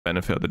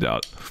benefit of the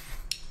doubt.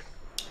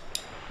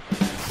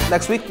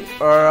 Next week,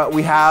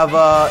 we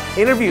have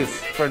interviews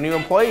for new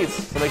employees,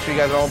 so make sure you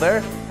guys are all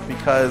there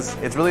because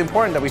it's really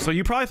important that we. So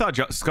you probably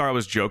thought Scar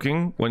was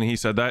joking when he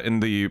said that in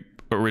the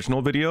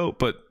original video,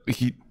 but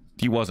he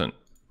wasn't.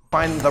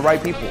 Find the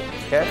right people,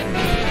 okay?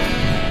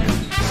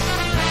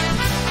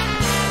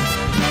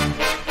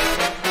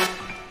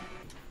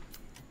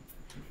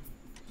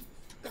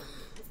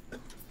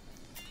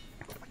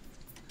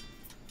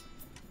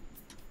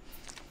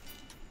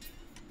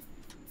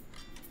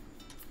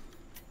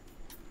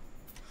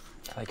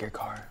 I like your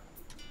car.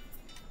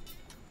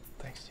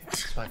 Thanks,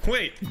 dude.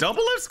 Wait,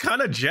 Double F's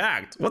kind of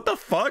jacked. What the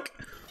fuck?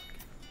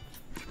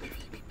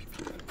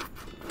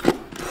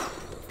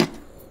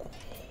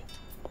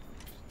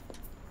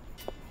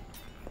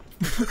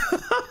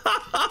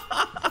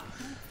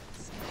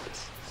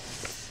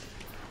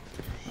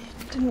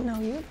 Didn't know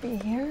you'd be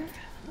here.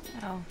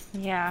 Oh,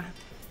 yeah.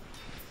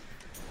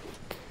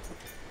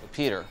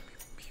 Peter,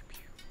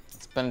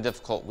 it's been a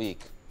difficult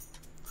week.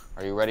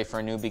 Are you ready for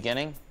a new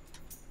beginning?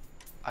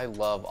 I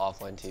love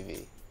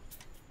OfflineTV.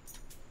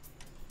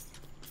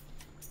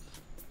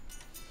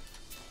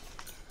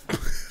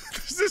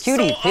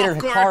 Cutie, so Peter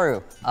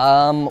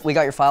Hikaru. We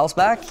got your files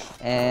back,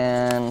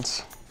 and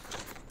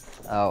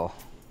oh,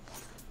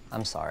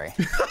 I'm sorry.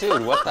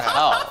 Dude, what the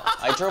hell?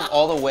 I drove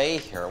all the way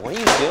here. What are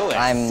you doing?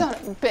 Son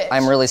of a bitch.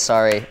 I'm really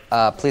sorry.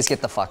 Please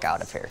get the fuck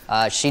out of here.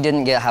 She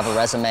didn't have a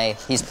resume.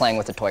 He's playing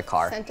with a toy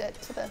car. Sent it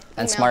to the And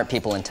email. smart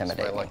people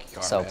intimidate me. lucky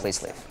car, So man.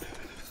 please leave.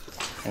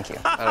 Thank you.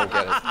 I don't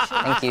get it.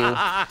 Thank you.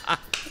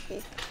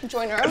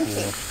 Join our own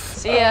team.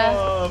 See ya.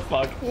 Oh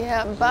fuck.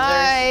 Yeah,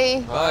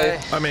 bye. Bye.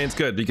 I mean, it's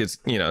good because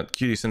you know,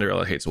 Cutie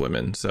Cinderella hates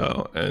women,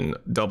 so and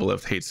Double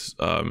F hates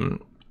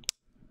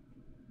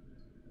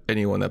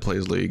anyone that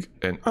plays League,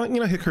 and you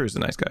know, Hikaru's a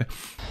nice guy.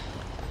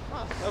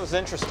 Huh, that was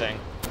interesting.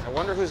 I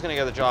wonder who's gonna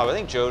get the job. I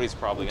think Jody's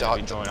probably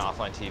gonna be joining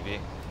OfflineTV.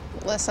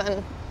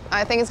 Listen,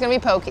 I think it's gonna be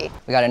Pokey.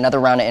 We got another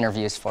round of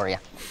interviews for you.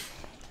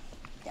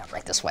 Yeah,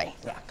 right this way.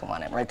 Yeah, come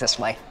on in, right this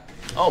way.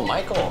 Oh,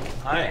 Michael.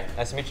 Hi.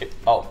 Nice to meet you.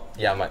 Oh,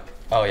 yeah,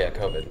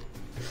 COVID.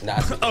 Nah,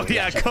 Oh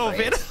yeah,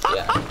 COVID.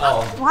 yeah.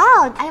 Oh,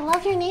 Wow, I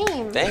love your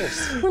name.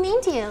 thanks. Who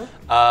named you? It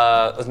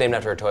was named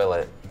after a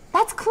toilet.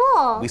 That's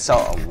cool. We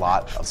sell a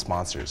lot of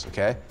sponsors,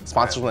 okay?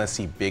 Sponsors want to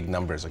see big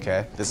numbers,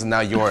 okay? This is now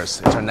yours.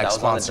 It's our next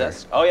That was on the sponsor.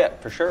 desk. Oh yeah,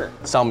 for sure.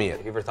 Sell me it.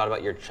 Have you ever thought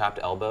about your chapped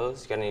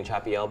elbows? You got any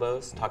chappy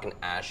elbows? Talking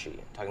ashy.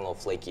 Talking little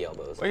flaky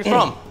elbows. Where are you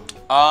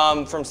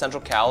from? From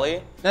Central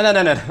Cali.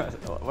 No.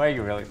 Where are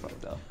you really from,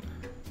 though?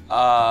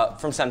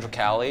 From Central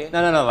Cali.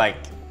 No, like,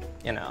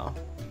 you know,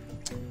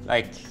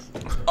 like,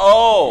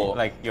 Oh!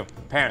 like your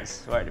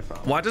parents, where are they from?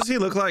 Why does he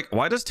look like?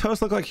 Why does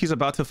Toast look like he's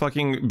about to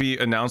fucking be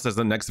announced as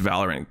the next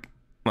Valorant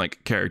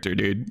like character,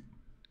 dude?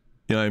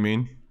 You know what I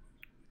mean?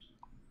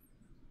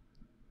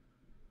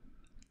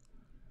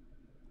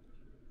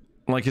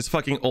 Like his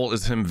fucking ult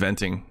is him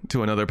venting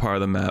to another part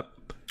of the map.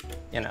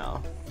 You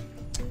know,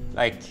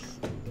 like,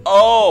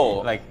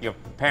 Oh! like your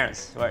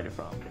parents, where are they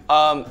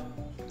from?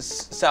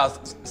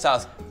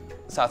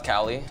 South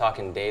Cali.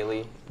 Talking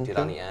daily. Dude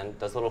on the end.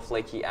 Those little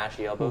flaky,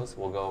 ashy elbows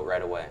will go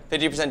right away.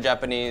 50%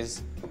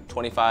 Japanese,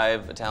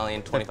 25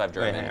 Italian, 25 Wait,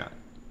 German. hang on.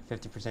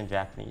 50%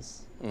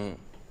 Japanese.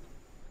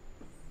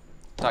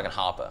 Talking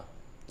Hoppa.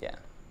 Yeah.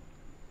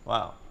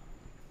 Wow.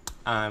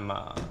 I'm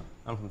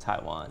from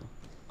Taiwan.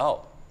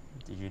 Oh.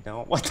 Did you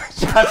know what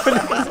the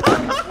Japanese?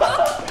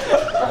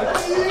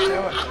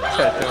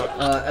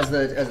 As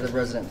the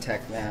resident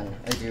tech man,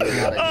 I do a lot of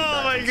feedback.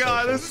 Oh my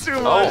god, that's too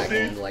much,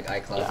 dude. Like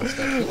iCloud and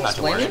stuff. Can you Not to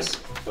explain worry. this?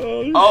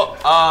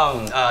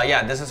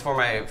 Yeah, this is for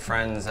my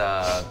friend's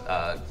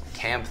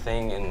camp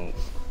thing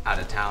out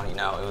of town. You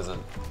know,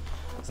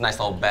 it's a nice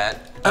little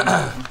bet.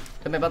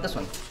 Tell me about this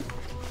one.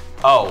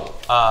 Oh,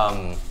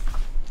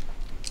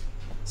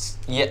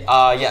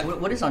 yeah.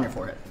 What is on your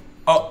forehead?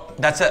 Oh,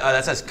 that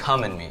says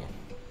 "come in me."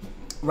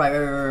 Right.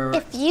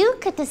 If you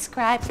could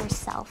describe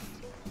yourself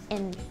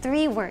in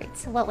 3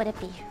 words, what would it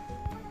be?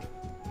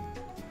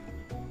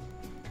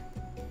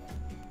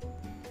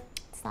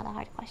 It's not a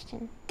hard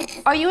question.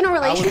 Are you in a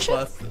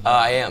relationship?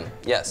 I am.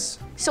 Yes.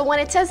 So when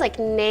it says like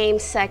name,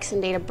 sex,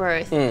 and date of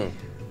birth,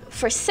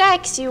 for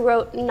sex you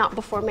wrote not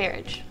before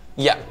marriage,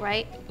 Yeah.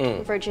 right?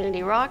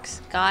 Virginity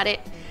rocks, got it.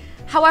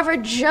 However,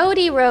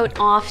 Jody wrote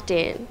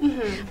often,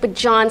 but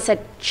John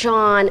said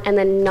John and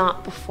then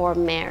not before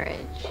marriage.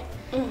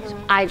 So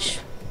I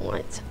just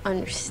want to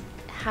understand,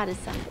 how does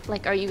that,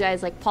 like, are you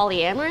guys like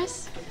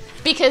polyamorous?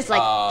 Because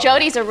like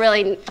Jody's a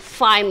really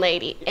fine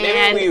lady,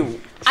 and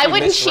I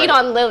wouldn't cheat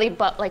on Lily,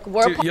 but like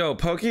we're Dude, yo,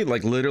 Pokey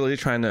like literally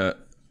trying to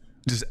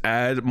just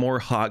add more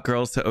hot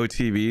girls to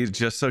OTV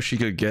just so she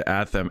could get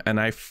at them, and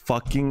I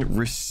fucking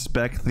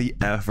respect the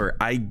effort.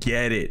 I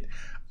get it.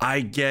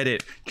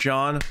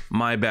 John,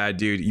 my bad,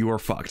 dude. You are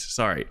fucked.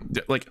 Sorry.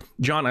 Like,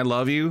 John, I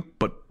love you,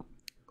 but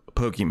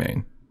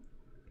Pokemon.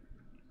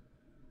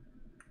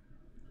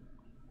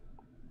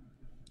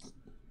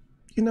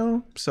 You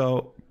know,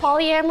 so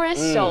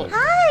polyamorous, so.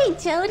 Hi,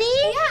 Jody.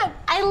 Yeah,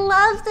 I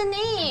love the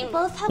name.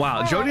 Both have Wow,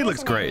 four Jody letters looks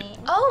in their great. name.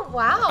 Oh,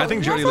 wow. I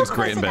think Jody That's looks so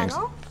great in Banks.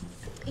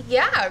 coincidental.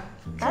 Yeah,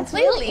 That's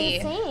completely. really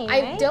insane,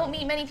 I right? don't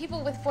meet many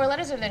people with 4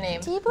 letters in their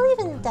name. Do you believe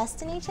in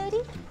destiny,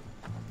 Jody?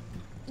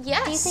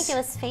 Yes. Do you think it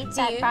was fate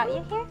that brought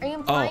you here? Are you Oh,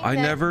 implying I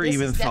that never this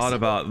even is thought destiny?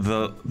 about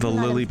the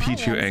Lily implying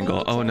Pichu it, I'm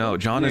angle. saying Oh no,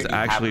 John is You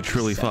have actually a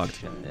truly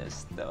fucked.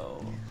 receptionist,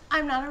 though.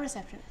 I'm not a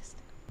receptionist.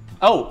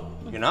 Oh,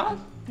 you're not?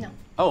 No.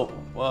 Oh,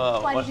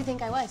 well. Why did you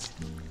think I was?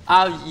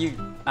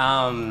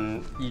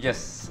 You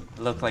just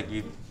look like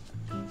you.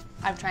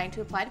 I'm trying to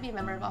apply to be a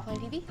member of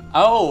OfflineTV.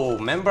 Oh,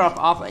 member of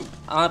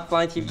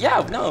OfflineTV.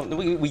 Yeah, no,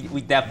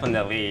 we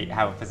definitely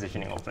have a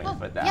positioning opening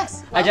for that.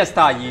 yes, I just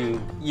thought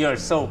you're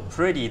so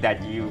pretty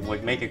that you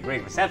would make a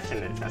great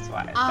receptionist. That's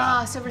why I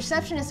thought. So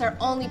receptionists are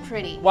only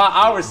pretty. Well,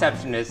 our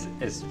receptionist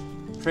is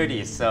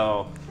pretty,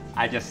 so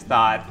I just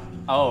thought,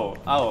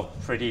 oh,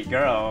 pretty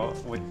girl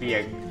would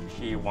be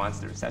she wants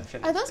the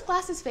reception. Are those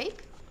glasses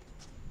fake?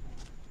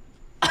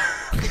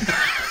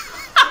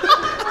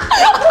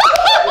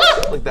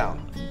 Look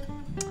down.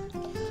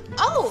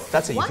 Oh,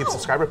 That's it. You wow. can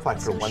subscriber plaque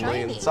for So 1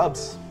 million shiny.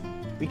 subs.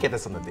 We get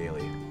this on the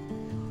daily.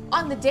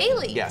 On the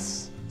daily?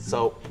 Yes.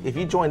 So if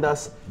you joined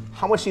us,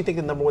 how much do you think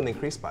the number would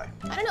increase by?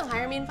 I don't know.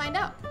 Hire me and find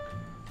out.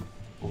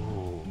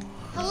 Ooh.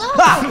 Hello.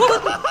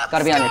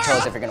 Gotta be on your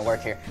toes if you're gonna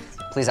work here.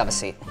 Please have a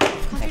seat.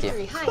 Thank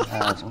you.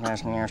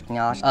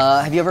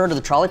 Hi. Have you ever heard of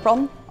the trolley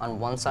problem? On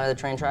one side of the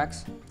train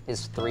tracks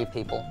is 3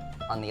 people.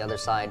 On the other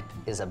side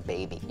is a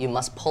baby. You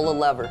must pull a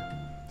lever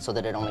so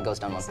that it only goes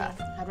down one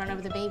path. I'd run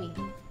over the baby.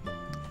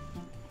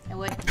 I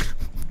would.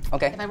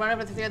 Okay. If I run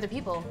over the 3 other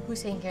people,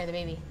 who's taking care of the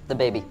baby? The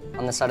baby.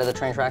 On the side of the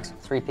train tracks,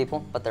 3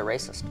 people, but they're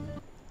racist.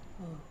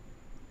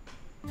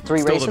 3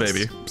 Still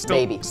racists. the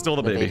baby. Still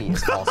the baby. The baby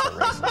is also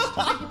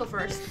racist. 3 people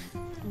first.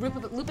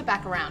 Loop it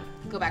back around.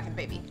 Go back to the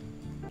baby.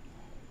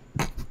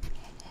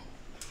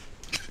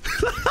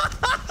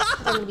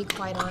 I'm gonna be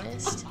quite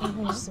honest.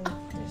 There's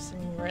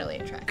some really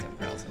attractive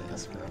girls in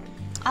this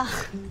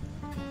room.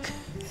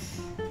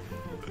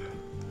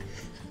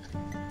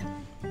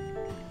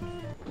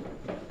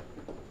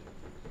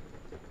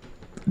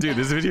 Dude,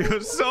 this video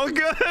is so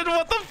good.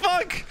 What the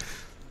fuck?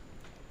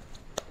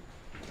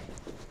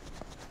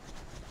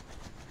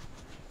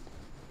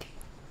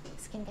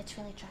 Skin gets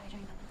really dry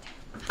during the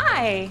winter.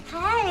 Hi.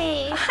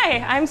 Hi. Hi,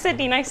 I'm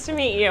Sydney. Nice to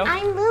meet you.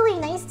 I'm Lily.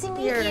 Nice to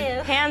meet Your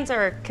you. hands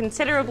are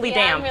considerably Yeah,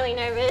 damp. I'm really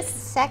nervous.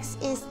 Sex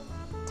is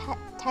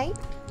tight?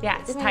 Yeah,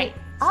 it's Isn't it- tight. It's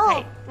Oh,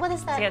 tight. what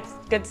is that? See, it's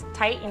good,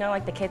 tight, you know,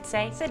 like the kids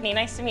say. Sydney,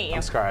 nice to meet you.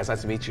 I'm Scar. It's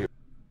nice to meet you.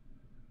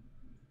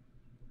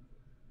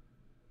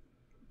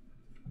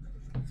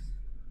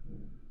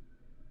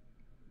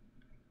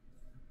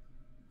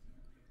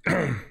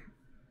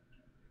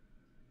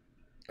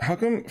 How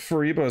come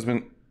Fariba has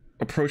been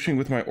approaching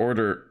with my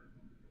order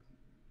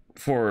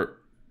for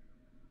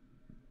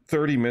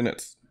 30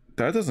 minutes?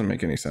 That doesn't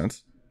make any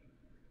sense.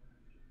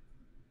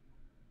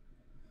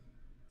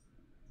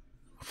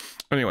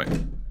 Anyway.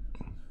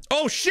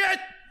 Oh shit!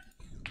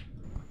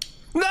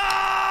 No!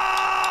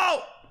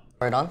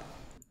 Right on.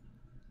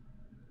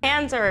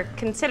 Hands are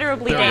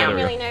considerably There we go, damp.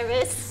 there I'm really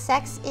nervous.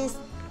 Sex is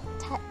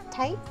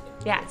tight?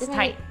 Yeah, it's Isn't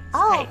tight. it- It's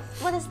Oh, tight.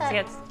 what is that? See,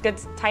 it's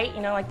good, tight,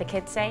 you know, like the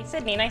kids say.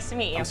 Sydney, nice to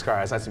meet you. I'm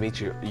Scar. It's nice to meet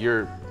you.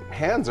 Your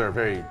hands are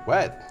very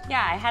wet.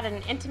 Yeah, I had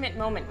an intimate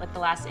moment with the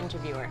last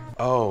interviewer.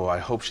 Oh, I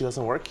hope she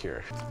doesn't work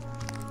here.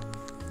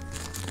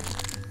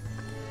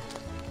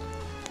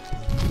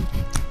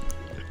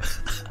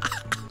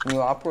 Can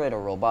you operate a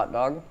robot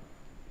dog?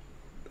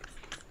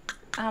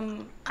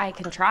 I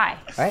can try.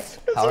 All right.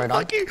 Power it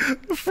on. Fucking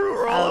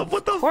fruit roll up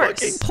with the course.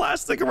 fucking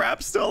plastic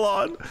wrap still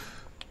on.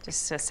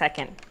 Just a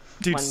second.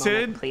 Dude, One Sid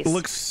moment, please.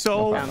 looks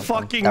so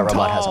fucking That robot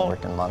tall. hasn't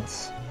worked in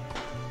months.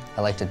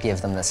 I like to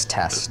give them this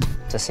test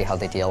to see how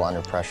they deal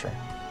under pressure.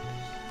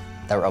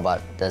 That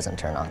robot doesn't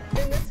turn on.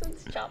 And this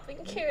one's chopping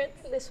carrots.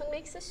 This one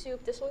makes the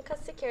soup. This one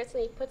cuts the carrots,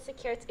 and he puts the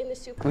carrots in the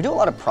soup. We do a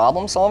lot of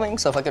problem solving,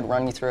 so if I could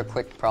run you through a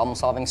quick problem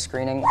solving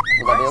screening, would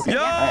that be okay? Yo,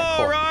 All right,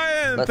 cool.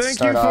 Ryan, Let's thank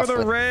start you for off the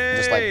with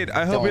just, like, raid.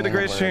 I hope you had a filling in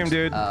great the stream, words.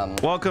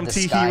 dude. Welcome, the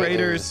Teehee sky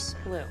Raiders. is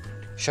Blue.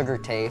 Sugar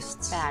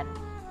tastes. Bad.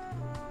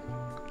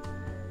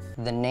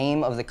 The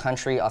name of the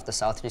country off the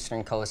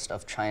southeastern coast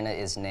of China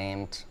is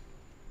named.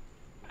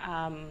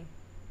 Do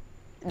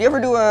you ever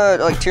do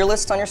like tier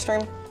lists on your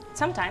stream?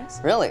 Sometimes.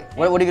 Really?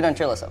 What have you done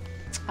tier lists of?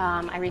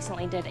 I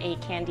recently did a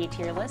candy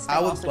tier list. I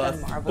I've was also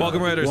done buff. Marvel.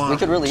 Welcome, Raiders. We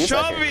could really use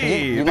that here. Chubby!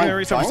 You Been mind a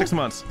research for trying? 6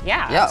 months.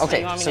 Yeah. Yeah, so okay.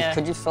 you want me So to-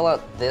 could you fill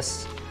out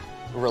this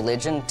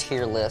religion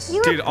tier list?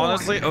 Dude,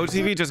 honestly,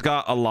 OTV just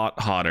got a lot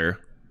hotter.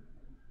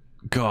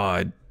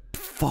 God,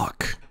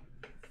 fuck.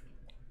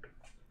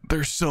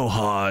 They're so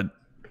hot.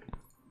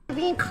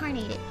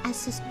 Reincarnated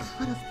as this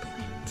pot of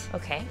plant.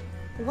 Okay.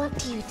 What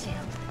do you do?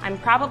 I'm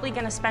probably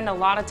going to spend a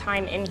lot of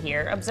time in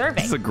here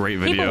observing. It's a great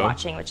People video.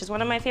 watching, which is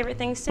one of my favorite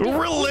things to do.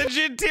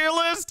 Religion tier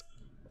list?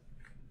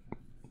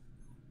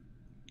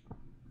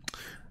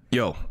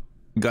 Yo,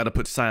 gotta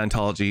put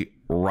Scientology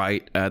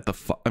right at the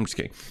I'm just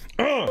kidding.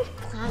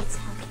 Plants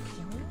have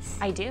feelings?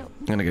 I do.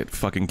 I'm gonna get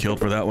fucking killed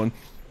for that one.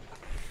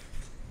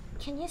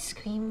 Can you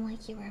scream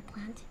like you were a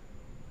plant?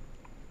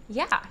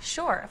 Yeah,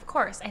 sure, of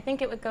course. I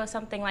think it would go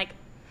something like.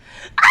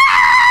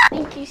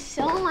 Thank you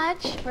so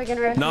much. We're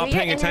gonna review Not your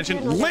paying interview attention.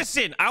 and we'll get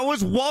Listen, I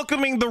was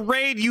welcoming the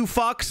raid, you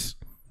fucks.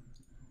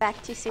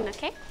 back to you soon,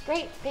 okay?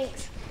 Great,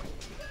 thanks.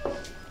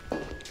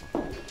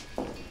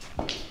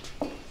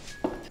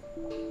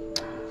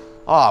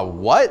 Aw,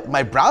 what?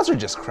 My browser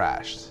just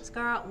crashed.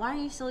 Scar, why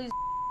don't you still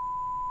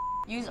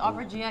use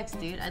Opera GX,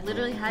 dude? I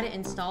literally had it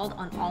installed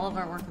on all of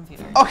our work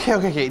computers.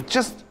 Okay.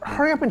 Just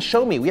hurry up and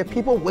show me. We have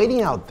people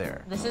waiting out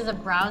there. This is a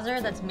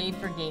browser that's made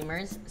for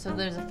gamers. So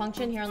there's a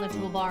function here on the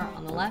toolbar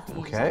on the left. You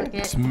just click it.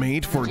 It's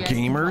made for GX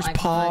gamers,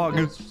 icon, Pog.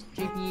 goes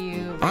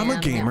GPU, I'm a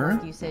RAM, gamer.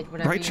 network usage,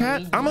 whatever Right, you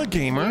chat? need, I'm a you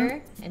gamer.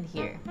 Here and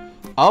here.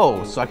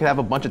 Oh, so I can have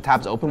a bunch of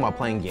tabs open while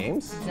playing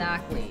games?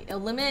 Exactly. It'll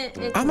limit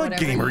it to I'm a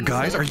whatever gamer, you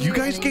guys. set Are it you to,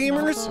 guys and then you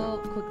can gamers? also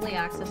quickly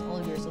access all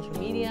of your social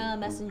media,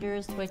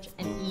 messengers, Twitch,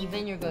 and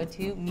even your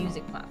go-to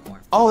music platform.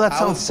 Oh, that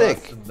sounds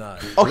sick.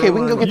 Okay, we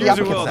can go get the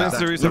applicants now. Thanks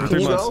to the reset for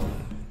 3 months.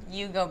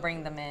 You go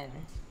bring them in.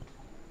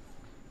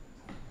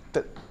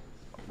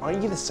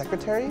 Aren't you the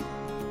secretary?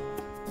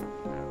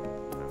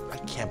 I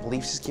can't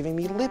believe she's giving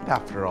me lip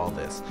after all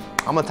this.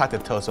 I'm gonna talk to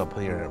Toast about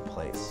putting her in her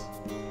place.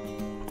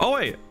 Oh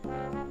wait,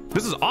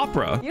 this is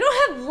opera. You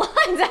don't have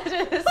lines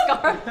after this,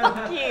 Scar.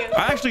 Fuck you.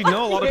 I actually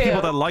know a lot of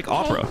people that like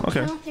opera.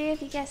 Okay. All three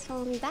of you guys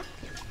follow me back.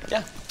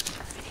 Yeah.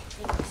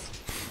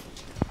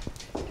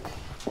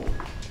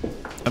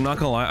 I'm not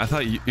gonna lie. I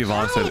thought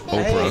Yvonne said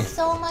Thank you Oprah.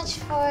 so much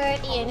for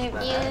the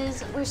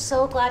interviews. We're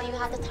so glad you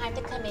had the time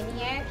to come in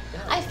here.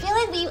 I feel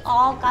like we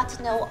all got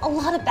to know a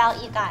lot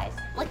about you guys.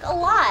 Like, a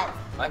lot.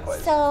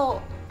 Likewise.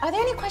 So, are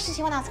there any questions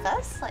you want to ask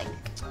us? Like,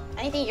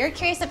 anything you're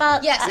curious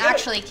about? Yes,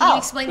 actually. Can you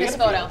explain this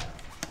photo?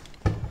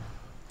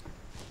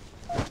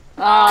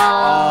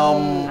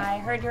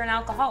 I heard you're an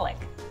alcoholic.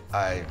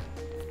 I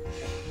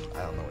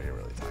don't know what you're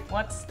really talking about.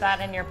 What's that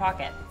in your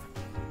pocket?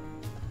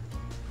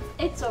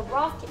 It's a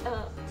rocket.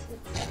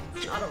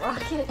 It's not a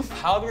rocket.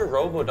 How have your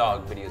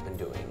RoboDog videos been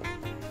doing?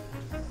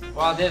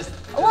 Well, this is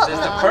Well,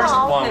 the first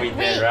no, one we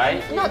did,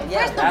 right? No, the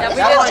first that one.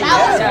 That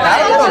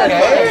was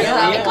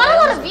okay. It got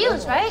a lot of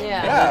views, right?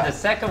 Yeah. The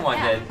second one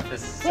did. We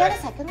had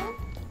a second one?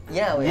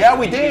 Yeah,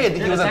 we did.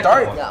 It was a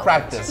dart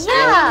practice.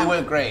 Yeah. It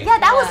went great. Yeah,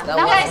 that was You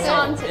guys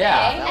saw him good. today.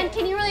 Yeah. And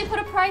can you really put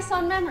a price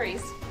on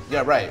memories?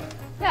 Yeah, right.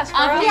 Yes,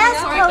 Yes,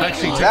 Chloe.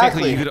 Actually,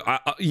 Exactly.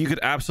 technically, you could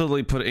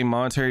absolutely put a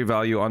monetary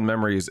value on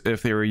memories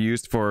if they were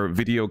used for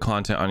video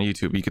content on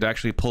YouTube. You could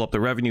actually pull up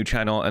the revenue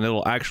channel, and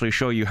it'll actually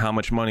show you how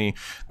much money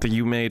that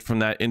you made from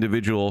that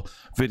individual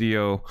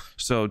video.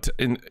 So,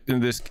 in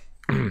this,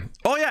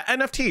 oh yeah,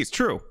 NFTs,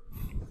 true.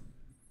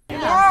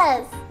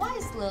 Yes. Why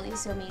is Lily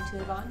so mean to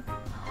Yvonne?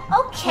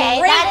 Okay,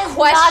 Great that is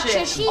question. not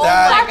true. She's Oh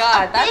my such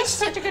God, a that bitch. is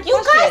such a good You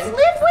question. guys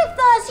live with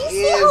us. You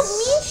see how Yes.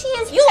 mean she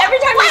is. Every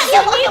time you see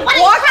me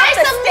walk up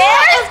the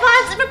stairs.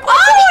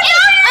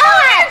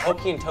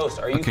 Pokey and Toast,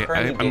 are you Okay,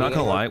 currently I'm not dating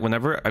gonna lie. anyone?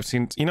 Whenever I've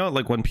seen, you know,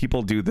 like when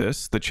people do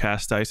this, the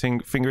chastising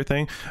finger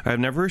thing, I've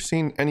never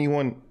seen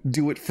anyone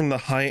do it from the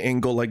high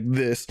angle like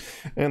this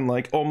and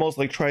like almost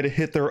like try to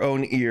hit their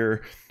own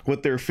ear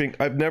with their finger.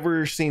 I've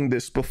never seen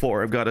this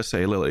before. I've got to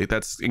say, Lily,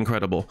 that's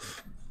incredible.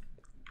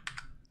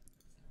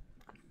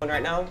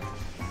 Right now?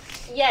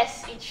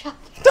 Yes, each other.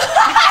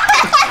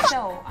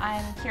 So,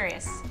 I'm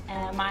curious.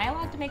 Am I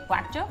allowed to make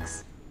black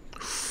jokes?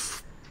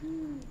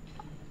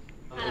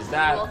 Is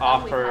that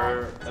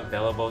offer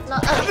available? I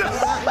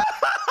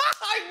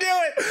knew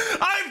it!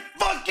 I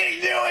fucking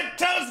knew it!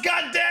 Toast,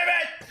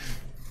 goddammit!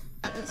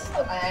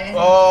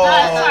 Oh,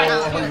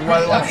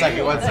 one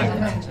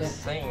second. I'm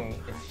just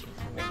saying if she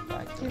can make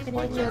black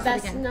jokes. No,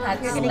 that's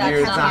not. You're You're gonna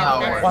Here's get how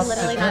it That's works.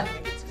 literally not.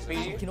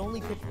 You can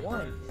only pick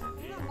one.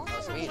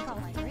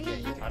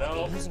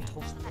 Hello? Using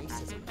toast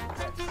racism.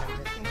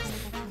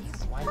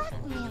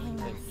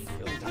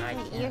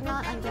 You're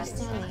not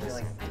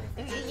understanding.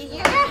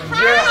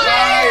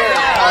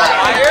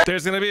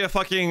 There's gonna be a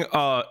fucking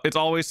 "It's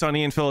Always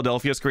Sunny in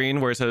Philadelphia"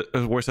 screen where it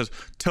says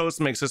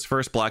Toast makes his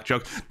first black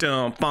joke.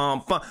 Dum,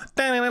 bum, bum. You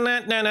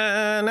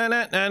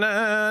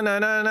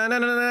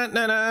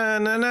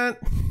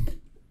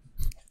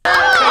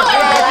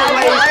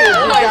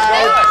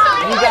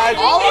guys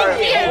are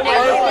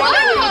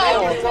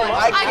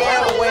I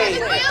can't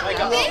wait.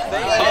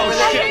 Oh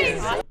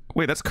shit!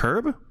 Wait, that's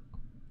Curb?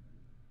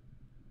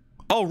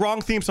 Oh,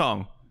 wrong theme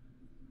song.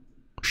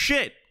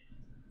 Shit!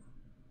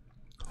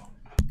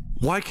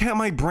 Why can't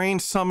my brain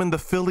summon the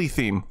Philly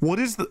theme? What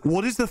is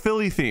the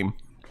Philly theme?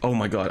 Oh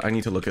my god, I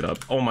need to look it up.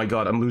 Oh my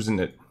god, I'm losing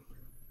it.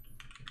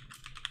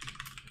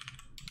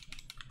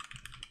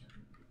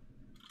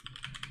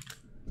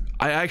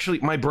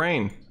 My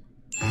brain.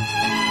 Oh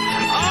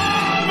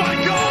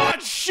my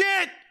god,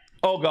 shit!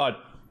 Oh god,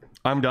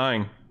 I'm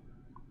dying.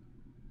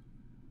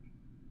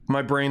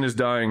 My brain is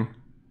dying.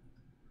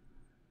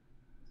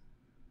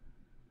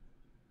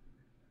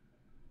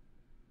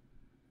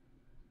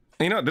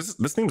 You know, this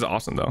theme's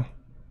awesome though.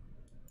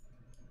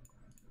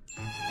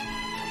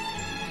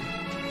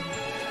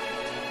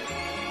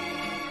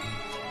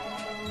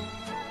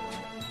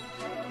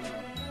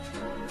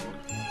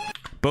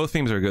 Both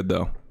themes are good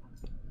though.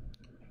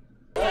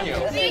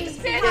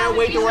 Can't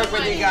wait to work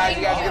with you guys.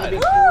 You guys are gonna be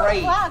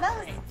great. Wow, that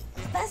was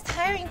the best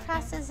hiring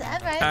process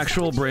ever.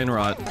 Actual brain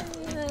rot.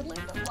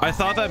 I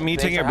thought that me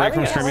taking a break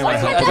from streaming would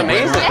help. That's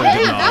amazing.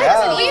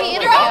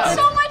 We've grown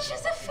so much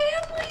as a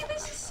family.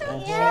 This is so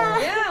cute.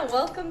 Yeah,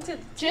 welcome to.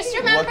 Just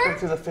remember, Welcome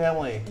to the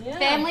family.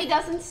 family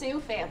doesn't sue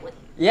family.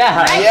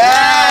 Yeah.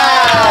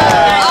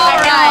 Yeah. All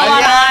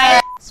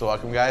right. So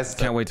welcome, guys.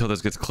 Can't wait till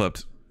this gets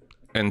clipped,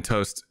 and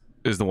Toast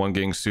is the one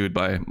getting sued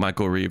by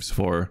Michael Reeves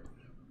for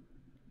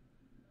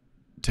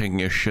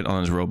taking a shit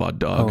on his robot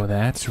dog. Oh,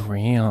 that's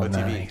real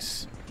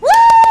nice. I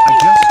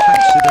just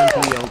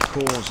accidentally yelled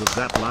cause of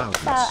that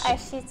loudness. So our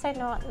sheets are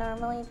not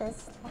normally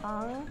this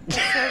long. This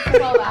is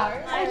 12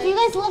 hours. Do you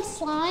guys love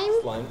slime?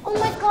 Slime. Oh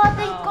my god,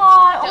 thank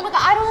god. Oh my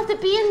god, I don't have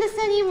to be in this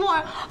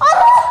anymore.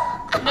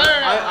 Oh! No.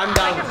 I'm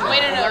down with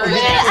Wait, no.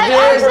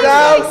 Here's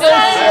down.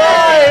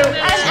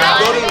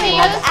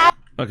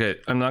 Okay,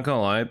 I'm not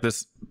gonna lie.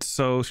 This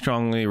so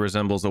strongly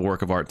resembles a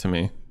work of art to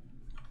me.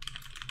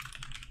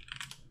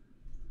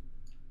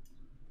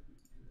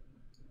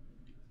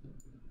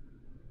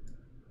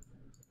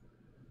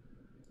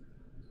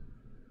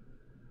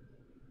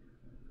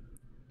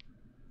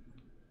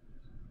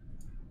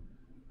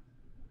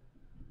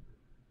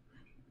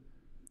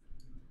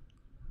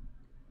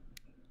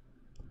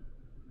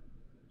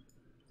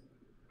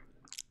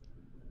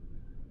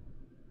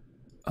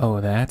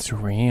 Oh, that's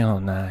real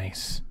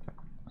nice.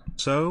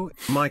 So,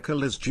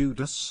 Michael is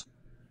Judas?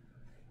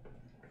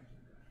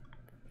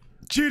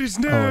 Judas,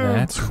 no! Oh,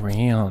 that's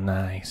real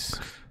nice.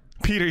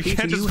 Peter, you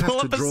can't just pull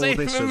up the same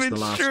this as image. the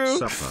Last True.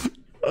 Supper.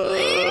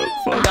 Wait,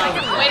 no.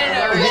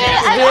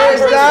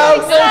 Here's down.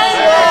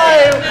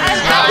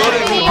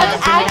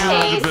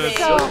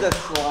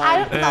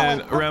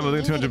 And Rambo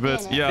doing 200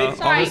 bits. Yeah,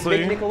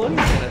 obviously. I'm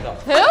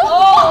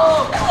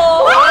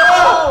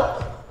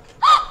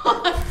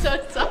so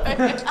sorry.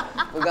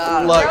 Look.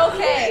 We're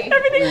okay.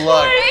 Everything's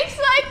fine.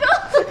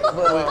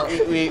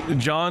 Look.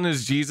 John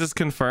is Jesus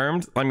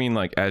confirmed. I mean,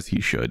 like, as he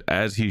should.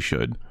 As he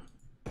should.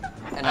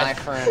 An eye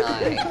for an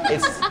eye.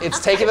 It's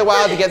taken a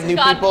while to get new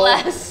God people.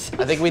 bless.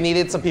 I think we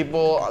needed some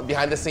people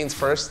behind the scenes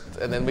first,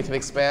 and then we can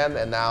expand,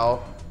 and now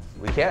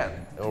we can.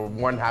 We're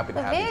more than happy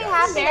to have you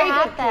guys. Very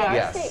happy to have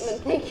Yes.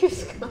 Statement. Thank you,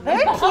 Scott.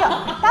 Very PR.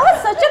 That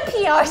was such a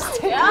PR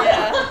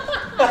statement.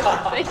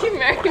 Thank you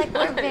very Like,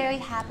 much. we're very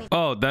happy.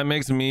 Oh, that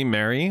makes me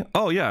Mary?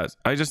 Oh, yeah.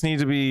 I just need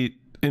to be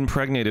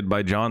impregnated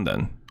by John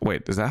then.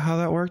 Wait, is that how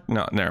that worked?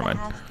 No, never mind.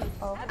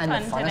 And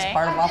the Fun funnest today.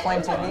 part of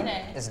offline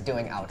TV is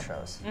doing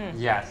outros.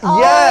 Yes.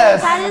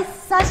 Yes. That is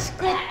such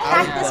good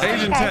practice.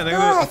 Agent 10,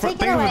 thank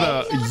you for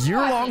the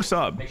year-long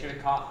sub. Make sure to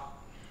call.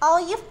 Oh,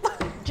 you.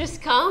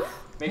 Just come.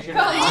 Make sure to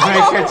call.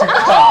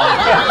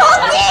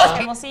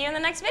 And we'll see you in the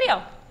next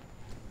video.